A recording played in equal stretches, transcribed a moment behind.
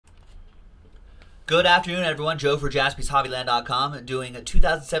Good afternoon, everyone. Joe for JaspysHobbyland.com doing a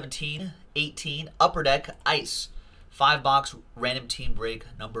 2017-18 Upper Deck Ice 5-box random team break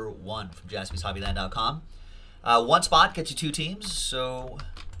number 1 from JaspysHobbyland.com. One spot gets you 2 teams, so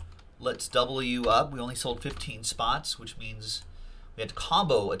let's double you up. We only sold 15 spots, which means we had to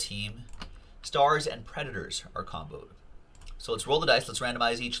combo a team. Stars and Predators are comboed. So let's roll the dice. Let's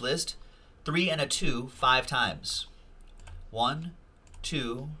randomize each list. 3 and a 2, 5 times. 1,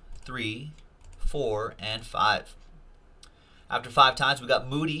 2, 3, 4, and 5. After 5 times, we got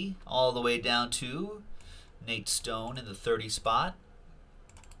Moody all the way down to Nate Stone in the 30 spot.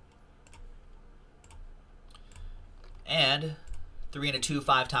 And 3 and a 2,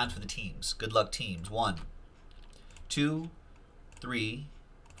 5 times for the teams. Good luck, teams. 1, 2, 3,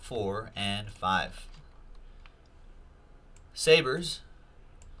 4, and 5. Sabres.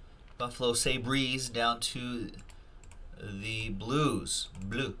 Buffalo Sabres down to the Blues.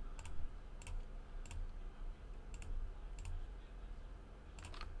 Blue.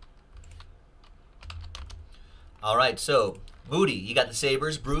 All right, so Moody, you got the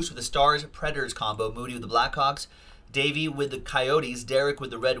Sabres. Bruce with the Stars, Predators combo. Moody with the Blackhawks. Davey with the Coyotes. Derek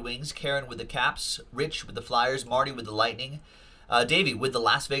with the Red Wings. Karen with the Caps. Rich with the Flyers. Marty with the Lightning. Davey with the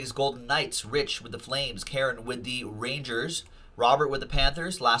Las Vegas Golden Knights. Rich with the Flames. Karen with the Rangers. Robert with the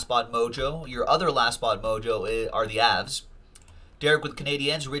Panthers. Last Spot Mojo. Your other Last Spot Mojo are the Avs. Derek with the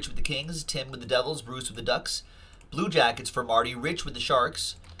Canadiens. Rich with the Kings. Tim with the Devils. Bruce with the Ducks. Blue Jackets for Marty. Rich with the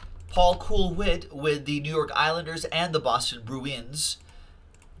Sharks. Paul Cool-Witt with the New York Islanders and the Boston Bruins.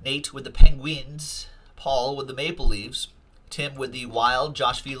 Nate with the Penguins. Paul with the Maple Leafs. Tim with the Wild.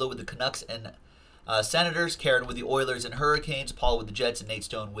 Josh Vila with the Canucks and Senators. Karen with the Oilers and Hurricanes. Paul with the Jets. And Nate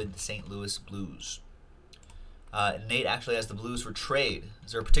Stone with the St. Louis Blues. Nate actually has the Blues for trade.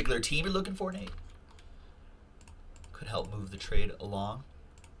 Is there a particular team you're looking for, Nate? Could help move the trade along.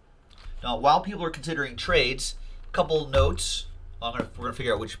 Now, while people are considering trades, a couple notes. We're going to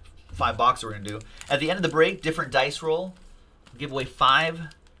figure out which 5 boxes we're going to do. At the end of the break, different dice roll. We'll give away 5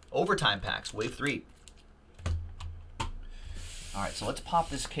 overtime packs, wave 3. All right, so let's pop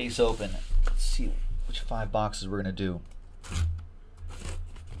this case open. Let's see which 5 boxes we're going to do.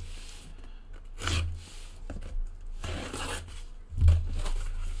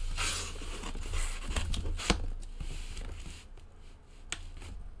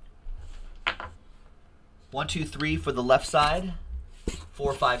 One, two, three for the left side.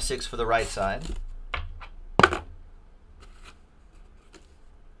 4, 5, 6 for the right side.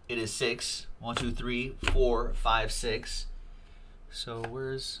 It is 6. 1, 2, 3, 4, 5, 6. So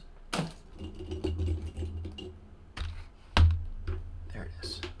where's... There it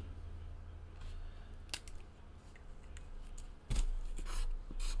is.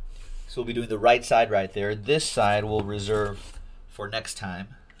 So we'll be doing the right side right there. This side we'll reserve for next time.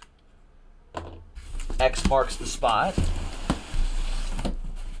 X marks the spot.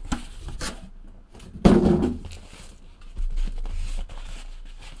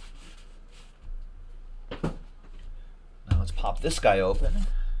 Now let's pop this guy open.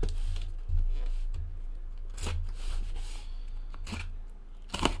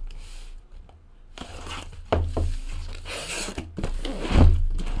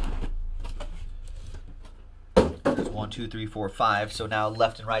 There's 1, 2, 3, 4, 5. So now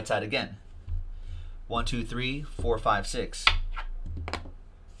left and right side again. 1, 2, 3, 4, 5, 6.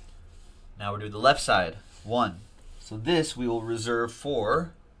 Now we're doing the left side. 1. So this we will reserve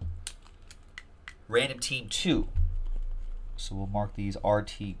for random team 2. So we'll mark these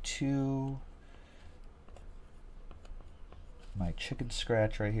RT2. My chicken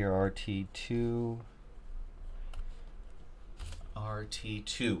scratch right here, RT2.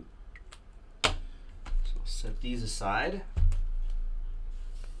 RT2. So we'll set these aside.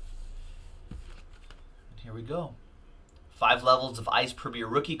 Here we go. 5 levels of Ice Premier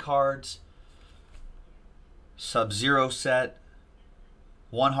rookie cards. Sub-Zero set.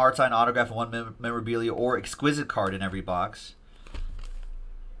 1 hard sign autograph and 1 memorabilia or exquisite card in every box.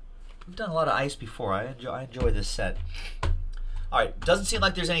 We've done a lot of Ice before. I enjoy this set. All right. Doesn't seem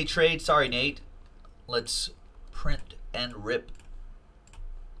like there's any trade. Sorry, Nate. Let's print and rip.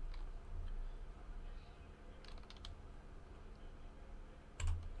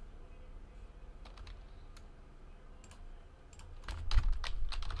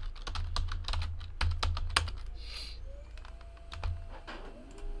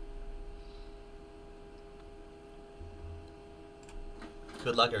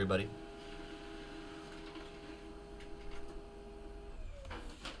 Good luck, everybody.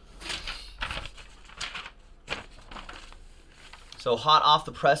 So hot off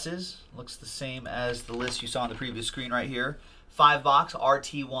the presses, looks the same as the list you saw on the previous screen right here. 5-box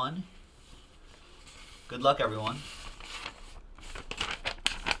RT1. Good luck, everyone.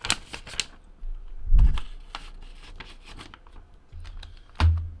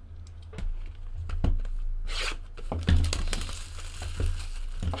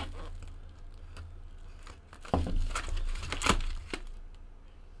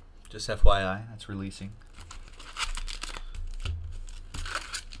 Just FYI, that's releasing.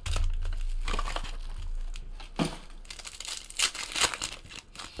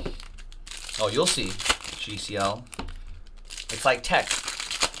 Oh, you'll see, GCL. It's like text.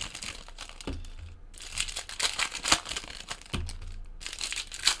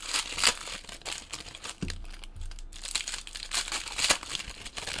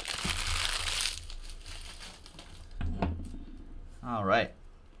 All right.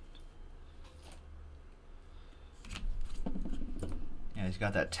 Yeah, he's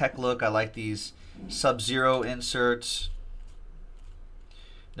got that tech look. I like these Sub-Zero inserts.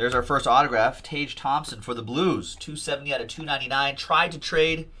 There's our first autograph, Tage Thompson for the Blues, 270 out of 299. Tried to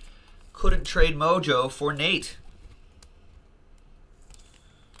trade, couldn't trade Mojo for Nate.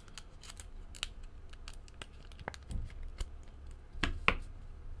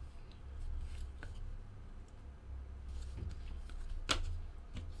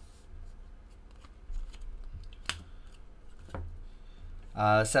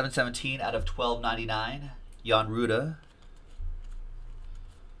 $717 out of $12.99. Jan Ruda.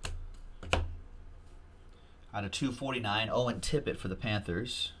 Out of $249, Owen Tippett for the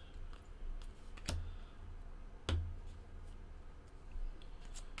Panthers.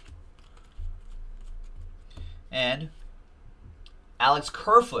 And Alex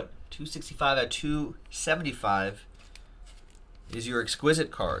Kerfoot, 265 out of 275 is your exquisite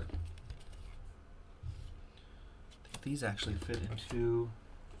card. I think these actually fit into,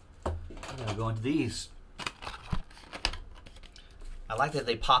 I'm gonna go into these. I like that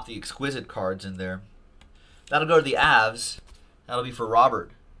they pop the exquisite cards in there. That'll go to the Avs. That'll be for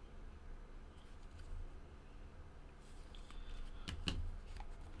Robert.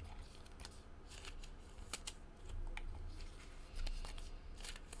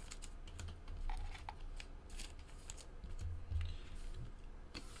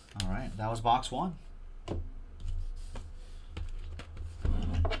 All right, that was box one.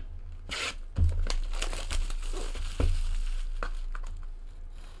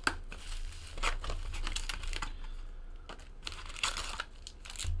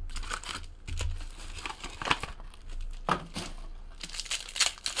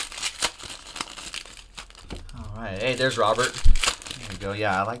 Hey, there's Robert. There we go.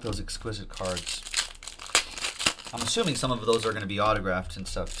 Yeah, I like those exquisite cards. I'm assuming some of those are going to be autographed and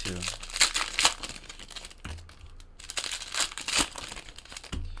stuff too.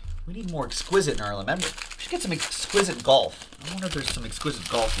 We need more exquisite in our remember. We should get some exquisite golf. I wonder if there's some exquisite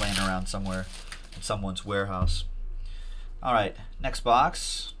golf laying around somewhere in someone's warehouse. All right, next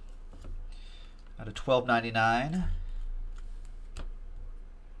box. Out of $12.99.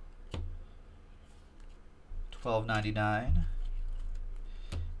 $12.99.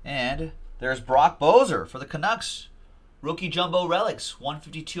 And there's Brock Boeser for the Canucks. Rookie Jumbo Relics,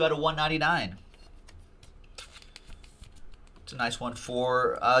 152 out of 199. It's a nice one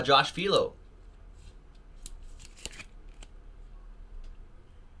for Josh Philo.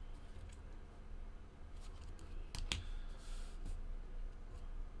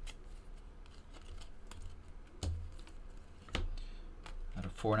 Out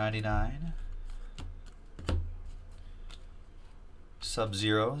of $4.99.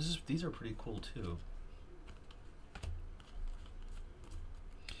 Sub-Zero. These are pretty cool too.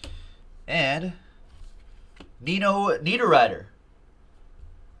 And Nino Niederreiter.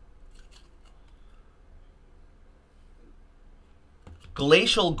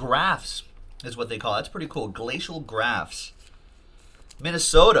 Glacial Graphs is what they call it. That's pretty cool. Glacial Graphs.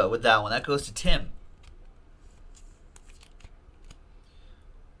 Minnesota with that one. That goes to Tim.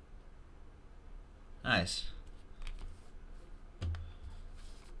 Nice.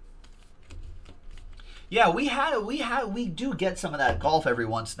 Yeah, we do get some of that golf every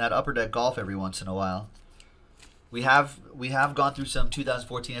once, that upper deck golf every once in a while. We have gone through some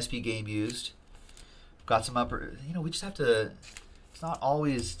 2014 SP game used. Got some upper, we just have to, it's not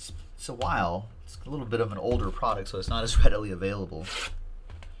always, it's a while. It's a little bit of an older product, so it's not as readily available.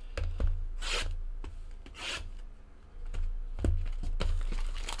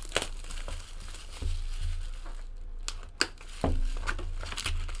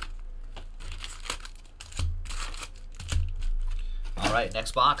 All right,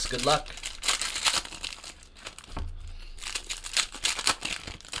 next box. Good luck.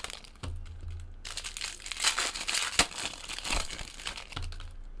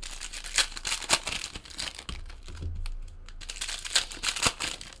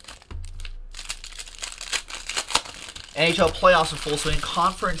 NHL playoffs in full swing.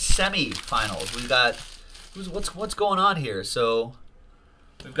 Conference semifinals. We've got what's going on here? So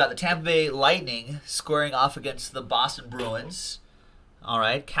we've got the Tampa Bay Lightning squaring off against the Boston Bruins. All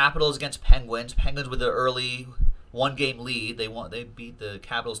right, Capitals against Penguins. Penguins with an early one-game lead. They beat the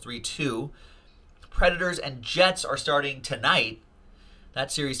Capitals 3-2. Predators and Jets are starting tonight.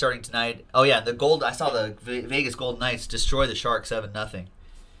 That series starting tonight. Oh yeah, I saw the Vegas Golden Knights destroy the Sharks 7-0. Man,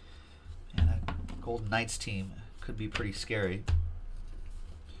 that Golden Knights team could be pretty scary.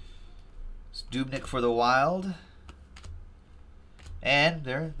 It's Dubnyk for the Wild. And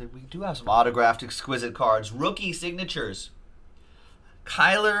there we do have some autographed exquisite cards. Rookie signatures.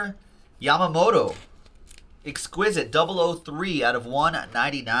 Kyler Yamamoto. Exquisite 003 out of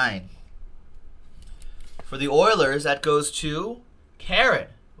 199. For the Oilers, that goes to Karen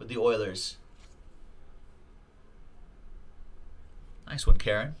with the Oilers. Nice one,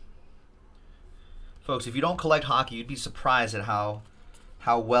 Karen. Folks, if you don't collect hockey, you'd be surprised at how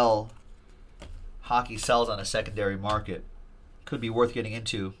well hockey sells on a secondary market. Could be worth getting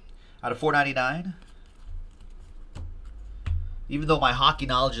into. Out of 499. Even though my hockey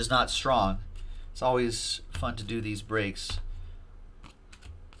knowledge is not strong, it's always fun to do these breaks.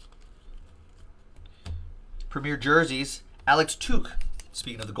 Premier jerseys. Alex Tuch,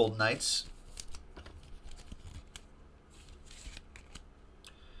 speaking of the Golden Knights.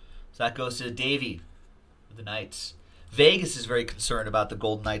 So that goes to Davey with the Knights. Vegas is very concerned about the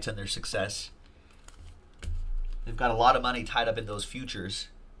Golden Knights and their success. They've got a lot of money tied up in those futures.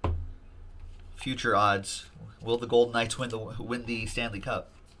 Future odds. Will the Golden Knights win the Stanley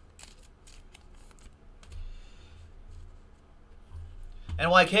Cup?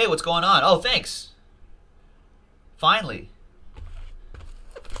 NYK, what's going on? Oh, thanks. Finally.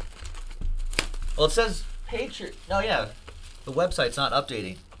 Well, it says Patriot. Oh, yeah. The website's not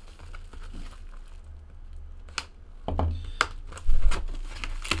updating.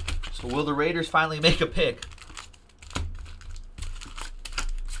 So will the Raiders finally make a pick?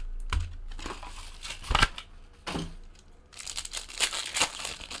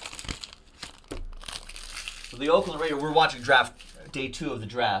 So the Oakland Raiders, we're watching day 2 of the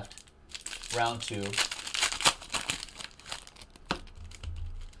draft. Round 2.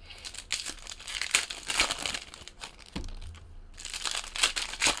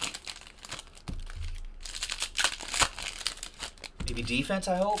 Maybe defense,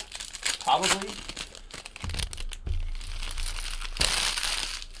 I hope. Probably.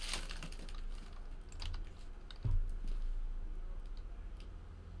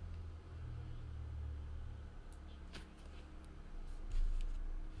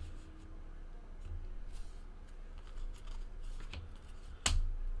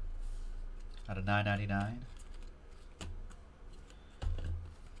 Out of $9.99.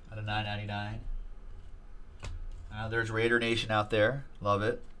 Out of $9.99. There's Raider Nation out there. Love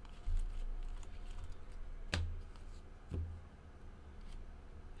it.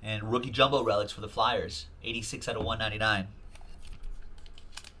 And rookie jumbo relics for the Flyers. 86 out of 199.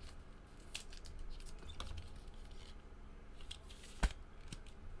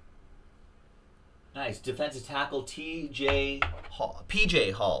 Nice. Defensive tackle PJ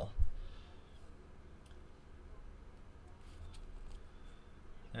Hall.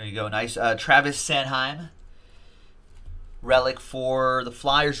 There you go. Nice. Travis Sanheim. Relic for the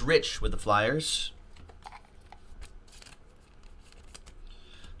Flyers. Rich with the Flyers.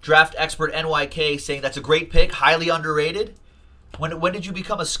 Draft expert NYK saying that's a great pick, highly underrated. When did you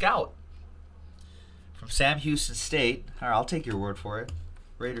become a scout? From Sam Houston State. All right, I'll take your word for it.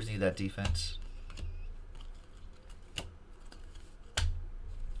 Raiders need that defense.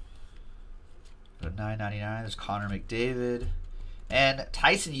 At $9.99, there's Connor McDavid. And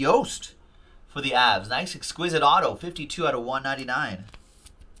Tyson Yost for the Avs. Nice exquisite auto, 52 out of 199.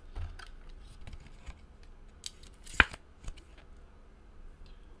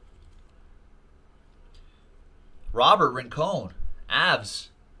 Robert Rincon, Avs,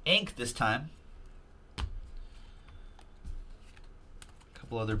 ink this time. A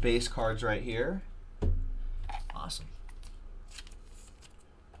couple other base cards right here. Awesome.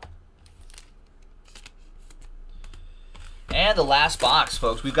 And the last box,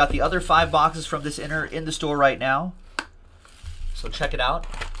 folks. We've got the other 5 boxes from this in the store right now. So check it out.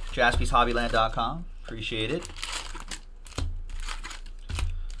 JaspysHobbyland.com. Appreciate it.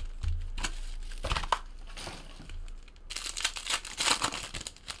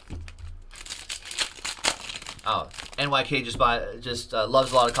 Oh, NYK just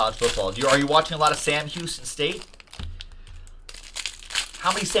loves a lot of college football. Are you watching a lot of Sam Houston State?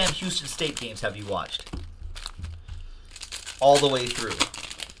 How many Sam Houston State games have you watched? All the way through.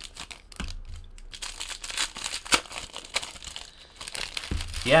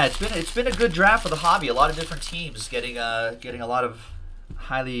 Yeah, it's been a good draft for the hobby. A lot of different teams getting a lot of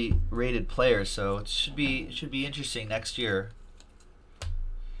highly rated players, so it should be interesting next year.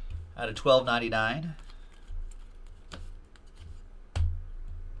 Out of 12.99.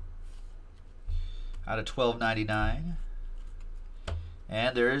 Out of 12.99.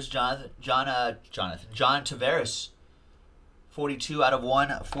 And there's John Tavares. 42 out of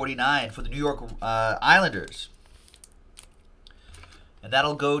 149 for the New York Islanders. And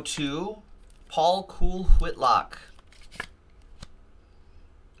that'll go to Paul Cool Whitlock.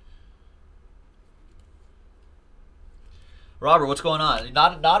 Robert, what's going on?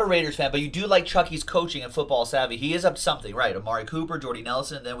 Not a Raiders fan, but you do like Chucky's coaching and football savvy. He is up to something, right? Amari Cooper, Jordy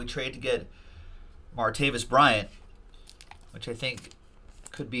Nelson, then we trade to get Martavis Bryant, which I think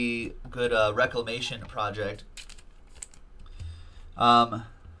could be a good reclamation project. I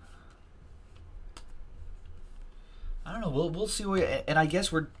don't know. We'll see where, and I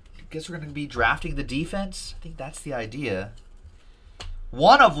guess we're going to be drafting the defense. I think that's the idea.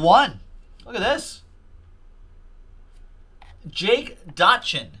 1 of 1. Look at this. Jake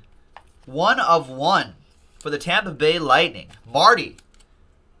Dotchin, 1 of 1 for the Tampa Bay Lightning. Marty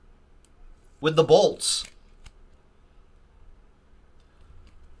with the Bolts.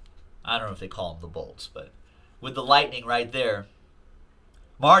 I don't know if they call them the Bolts, but with the Lightning right there.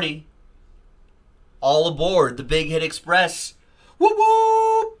 Marty, all aboard the Big Hit Express. Whoop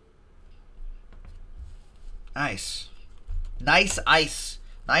whoop! Nice. Nice ice.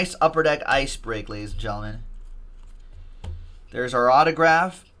 Nice upper deck ice break, ladies and gentlemen. There's our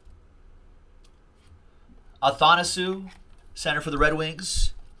autograph. Athanasu, center for the Red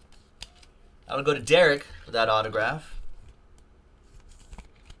Wings. That'll go to Derek for that autograph.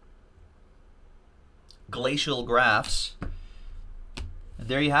 Glacial Graphs. And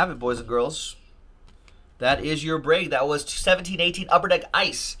there you have it, boys and girls. That is your break. That was 17-18 Upper Deck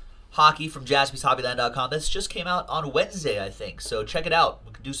Ice Hockey from JaspysHobbyland.com. This just came out on Wednesday, I think. So check it out.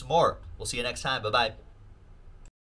 We can do some more. We'll see you next time. Bye-bye.